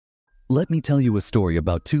Let me tell you a story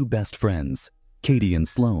about two best friends, Katie and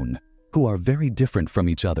Sloane, who are very different from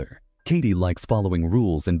each other. Katie likes following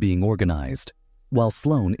rules and being organized, while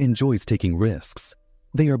Sloane enjoys taking risks.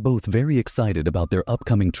 They are both very excited about their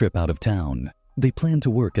upcoming trip out of town. They plan to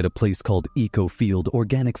work at a place called Eco-Field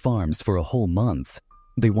Organic Farms for a whole month.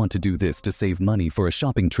 They want to do this to save money for a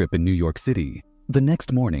shopping trip in New York City. The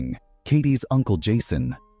next morning, Katie's uncle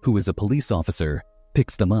Jason, who is a police officer,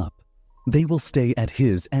 picks them up. They will stay at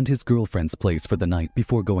his and his girlfriend's place for the night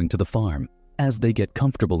before going to the farm. As they get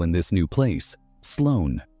comfortable in this new place,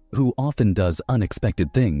 Sloane, who often does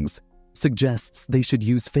unexpected things, suggests they should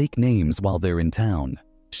use fake names while they're in town.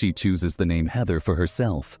 She chooses the name Heather for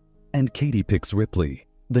herself, and Katie picks Ripley.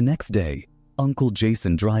 The next day, Uncle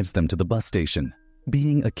Jason drives them to the bus station.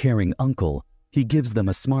 Being a caring uncle, he gives them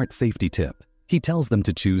a smart safety tip. He tells them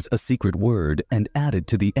to choose a secret word and add it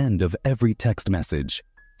to the end of every text message.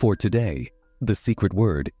 For today, the secret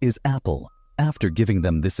word is apple. After giving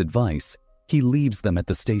them this advice, he leaves them at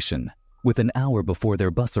the station. With an hour before their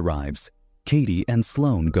bus arrives, Katie and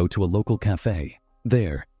Sloane go to a local cafe.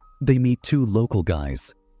 There, they meet two local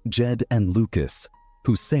guys, Jed and Lucas,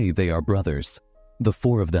 who say they are brothers. The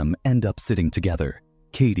four of them end up sitting together.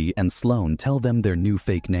 Katie and Sloane tell them their new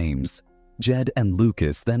fake names. Jed and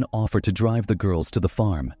Lucas then offer to drive the girls to the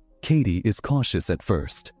farm. Katie is cautious at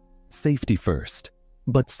first. Safety first.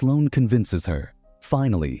 But Sloane convinces her.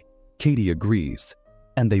 Finally, Katie agrees,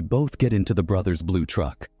 and they both get into the brothers' blue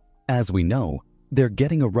truck. As we know, they're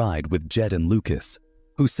getting a ride with Jed and Lucas,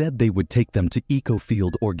 who said they would take them to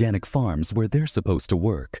Eco-Field Organic Farms where they're supposed to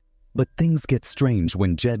work. But things get strange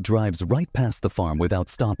when Jed drives right past the farm without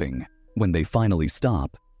stopping. When they finally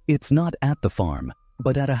stop, it's not at the farm,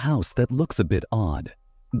 but at a house that looks a bit odd.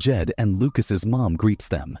 Jed and Lucas's mom greets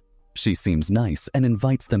them. She seems nice and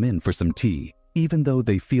invites them in for some tea. Even though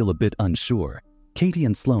they feel a bit unsure, Katie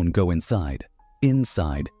and Sloane go inside.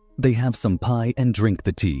 Inside, they have some pie and drink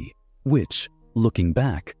the tea, which, looking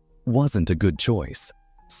back, wasn't a good choice.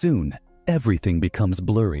 Soon, everything becomes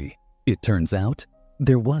blurry. It turns out,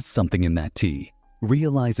 there was something in that tea.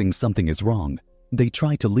 Realizing something is wrong, they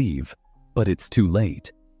try to leave, but it's too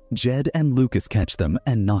late. Jed and Lucas catch them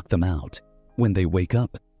and knock them out. When they wake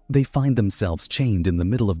up, they find themselves chained in the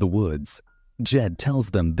middle of the woods. Jed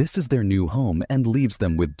tells them this is their new home and leaves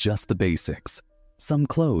them with just the basics. Some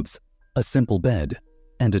clothes, a simple bed,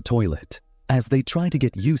 and a toilet. As they try to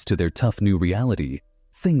get used to their tough new reality,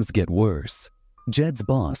 things get worse. Jed's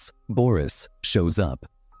boss, Boris, shows up.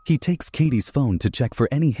 He takes Katie's phone to check for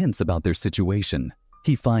any hints about their situation.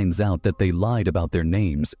 He finds out that they lied about their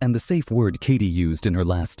names and the safe word Katie used in her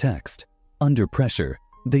last text. Under pressure,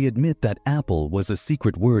 they admit that apple was a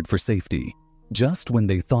secret word for safety. Just when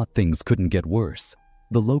they thought things couldn't get worse,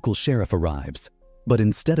 the local sheriff arrives. But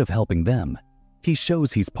instead of helping them, he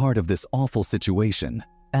shows he's part of this awful situation.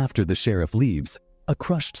 After the sheriff leaves, a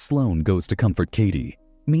crushed Sloane goes to comfort Katie.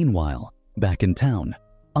 Meanwhile, back in town,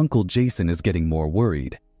 Uncle Jason is getting more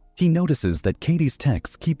worried. He notices that Katie's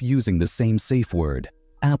texts keep using the same safe word,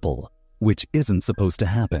 apple, which isn't supposed to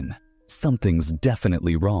happen. Something's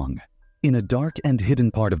definitely wrong. In a dark and hidden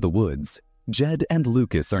part of the woods, Jed and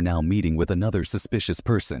Lucas are now meeting with another suspicious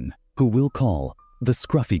person, who we'll call the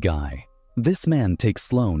scruffy guy. This man takes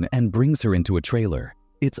Sloane and brings her into a trailer.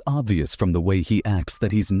 It's obvious from the way he acts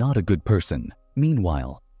that he's not a good person.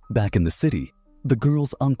 Meanwhile, back in the city, the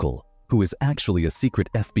girl's uncle, who is actually a secret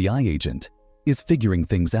FBI agent, is figuring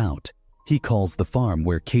things out. He calls the farm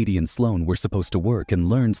where Katie and Sloane were supposed to work and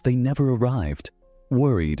learns they never arrived.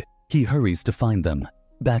 Worried, he hurries to find them.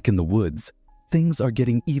 Back in the woods, things are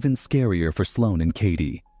getting even scarier for Sloane and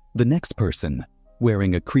Katie. The next person,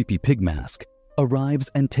 wearing a creepy pig mask, arrives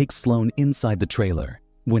and takes Sloane inside the trailer.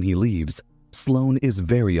 When he leaves, Sloane is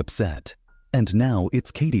very upset. And now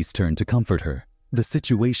it's Katie's turn to comfort her. The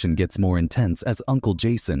situation gets more intense as Uncle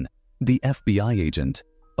Jason, the FBI agent,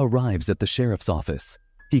 arrives at the sheriff's office.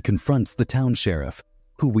 He confronts the town sheriff,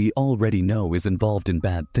 who we already know is involved in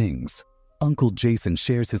bad things. Uncle Jason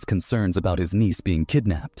shares his concerns about his niece being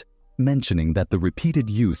kidnapped, mentioning that the repeated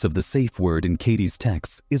use of the safe word in Katie's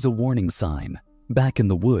texts is a warning sign. Back in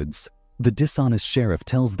the woods, the dishonest sheriff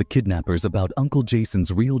tells the kidnappers about Uncle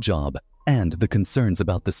Jason's real job and the concerns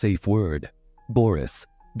about the safe word. Boris,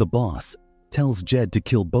 the boss, tells Jed to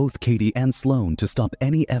kill both Katie and Sloane to stop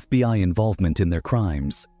any FBI involvement in their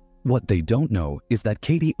crimes. What they don't know is that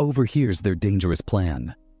Katie overhears their dangerous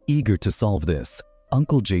plan. Eager to solve this,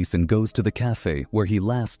 Uncle Jason goes to the cafe where he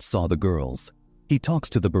last saw the girls. He talks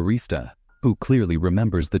to the barista, who clearly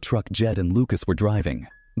remembers the truck Jed and Lucas were driving.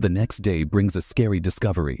 The next day brings a scary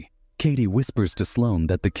discovery. Katie whispers to Sloane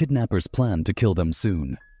that the kidnappers plan to kill them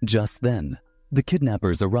soon. Just then, The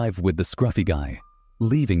kidnappers arrive with the scruffy guy,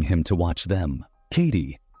 leaving him to watch them.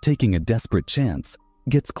 Katie, taking a desperate chance,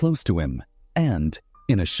 gets close to him and,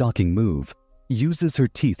 in a shocking move, uses her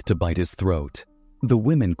teeth to bite his throat. The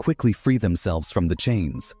women quickly free themselves from the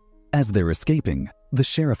chains. As they're escaping, the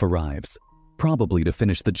sheriff arrives, probably to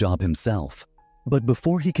finish the job himself. But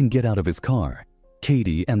before he can get out of his car,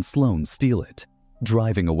 Katie and Sloane steal it,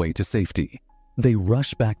 driving away to safety. They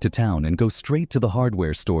rush back to town and go straight to the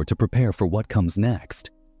hardware store to prepare for what comes next.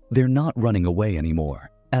 They're not running away anymore.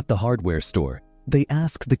 At the hardware store, they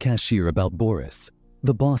ask the cashier about Boris,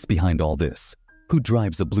 the boss behind all this, who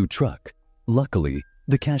drives a blue truck. Luckily,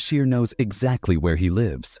 the cashier knows exactly where he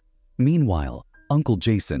lives. Meanwhile, Uncle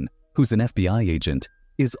Jason, who's an FBI agent,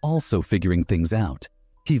 is also figuring things out.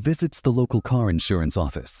 He visits the local car insurance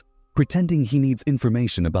office, pretending he needs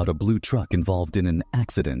information about a blue truck involved in an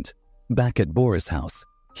accident. Back at Boris' house,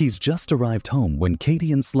 he's just arrived home when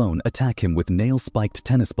Katie and Sloane attack him with nail-spiked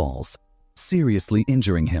tennis balls, seriously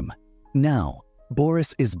injuring him. Now,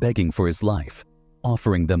 Boris is begging for his life,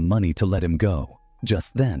 offering them money to let him go.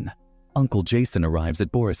 Just then, Uncle Jason arrives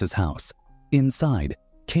at Boris's house. Inside,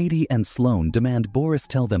 Katie and Sloane demand Boris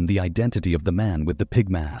tell them the identity of the man with the pig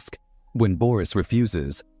mask. When Boris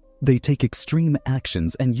refuses, they take extreme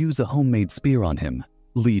actions and use a homemade spear on him,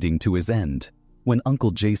 leading to his end. When Uncle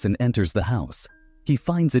Jason enters the house, he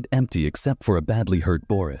finds it empty except for a badly hurt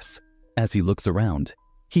Boris. As he looks around,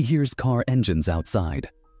 he hears car engines outside.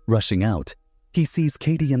 Rushing out, he sees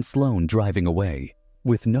Katie and Sloane driving away.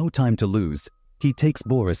 With no time to lose, he takes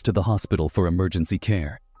Boris to the hospital for emergency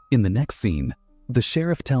care. In the next scene, the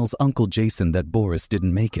sheriff tells Uncle Jason that Boris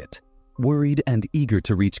didn't make it. Worried and eager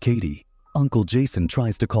to reach Katie, Uncle Jason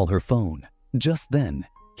tries to call her phone. Just then,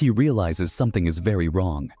 he realizes something is very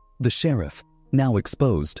wrong. The sheriff, now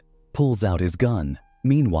exposed, pulls out his gun.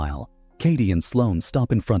 Meanwhile, Katie and Sloane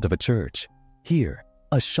stop in front of a church. Here,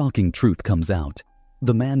 a shocking truth comes out.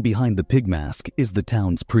 The man behind the pig mask is the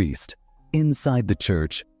town's priest. Inside the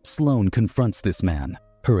church, Sloane confronts this man,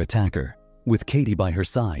 her attacker. With Katie by her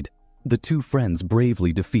side, the two friends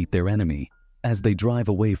bravely defeat their enemy. As they drive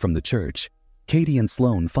away from the church, Katie and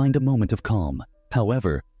Sloane find a moment of calm.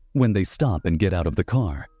 However, when they stop and get out of the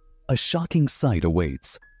car, a shocking sight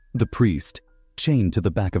awaits. The priest, chained to the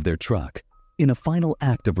back of their truck. In a final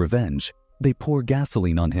act of revenge, they pour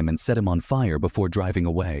gasoline on him and set him on fire before driving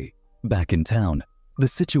away. Back in town, the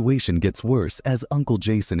situation gets worse as Uncle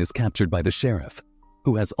Jason is captured by the sheriff,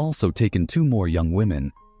 who has also taken two more young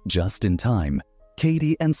women. Just in time,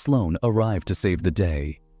 Katie and Sloane arrive to save the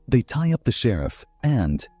day. They tie up the sheriff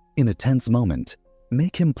and, in a tense moment,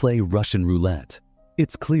 make him play Russian roulette.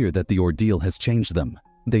 It's clear that the ordeal has changed them.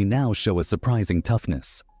 They now show a surprising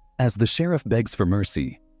toughness. As the sheriff begs for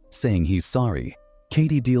mercy, saying he's sorry,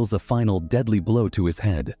 Katie deals a final deadly blow to his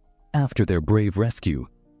head. After their brave rescue,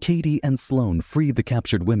 Katie and Sloane free the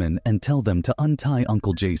captured women and tell them to untie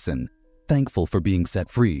Uncle Jason. Thankful for being set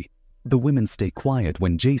free, the women stay quiet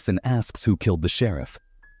when Jason asks who killed the sheriff,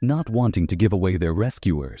 not wanting to give away their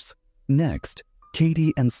rescuers. Next,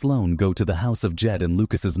 Katie and Sloane go to the house of Jed and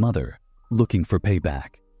Lucas's mother, looking for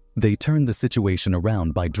payback. They turn the situation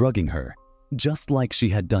around by drugging her, just like she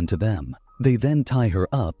had done to them. They then tie her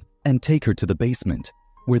up and take her to the basement,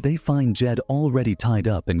 where they find Jed already tied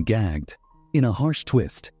up and gagged. In a harsh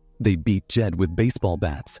twist, they beat Jed with baseball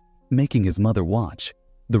bats, making his mother watch.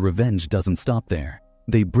 The revenge doesn't stop there.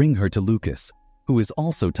 They bring her to Lucas, who is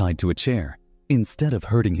also tied to a chair. Instead of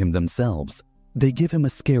hurting him themselves, they give him a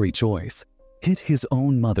scary choice: hit his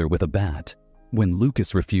own mother with a bat. When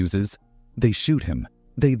Lucas refuses, they shoot him.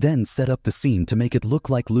 They then set up the scene to make it look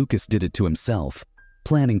like Lucas did it to himself,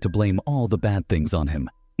 planning to blame all the bad things on him.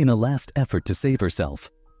 In a last effort to save herself,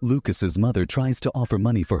 Lucas's mother tries to offer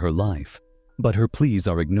money for her life, but her pleas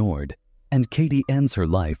are ignored, and Katie ends her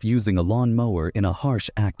life using a lawnmower in a harsh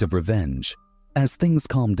act of revenge. As things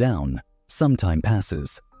calm down, some time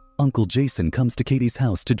passes. Uncle Jason comes to Katie's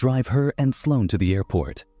house to drive her and Sloane to the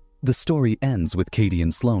airport. The story ends with Katie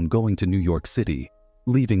and Sloane going to New York City,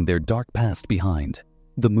 leaving their dark past behind.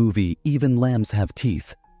 The movie Even Lambs Have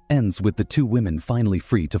Teeth ends with the two women finally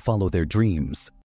free to follow their dreams.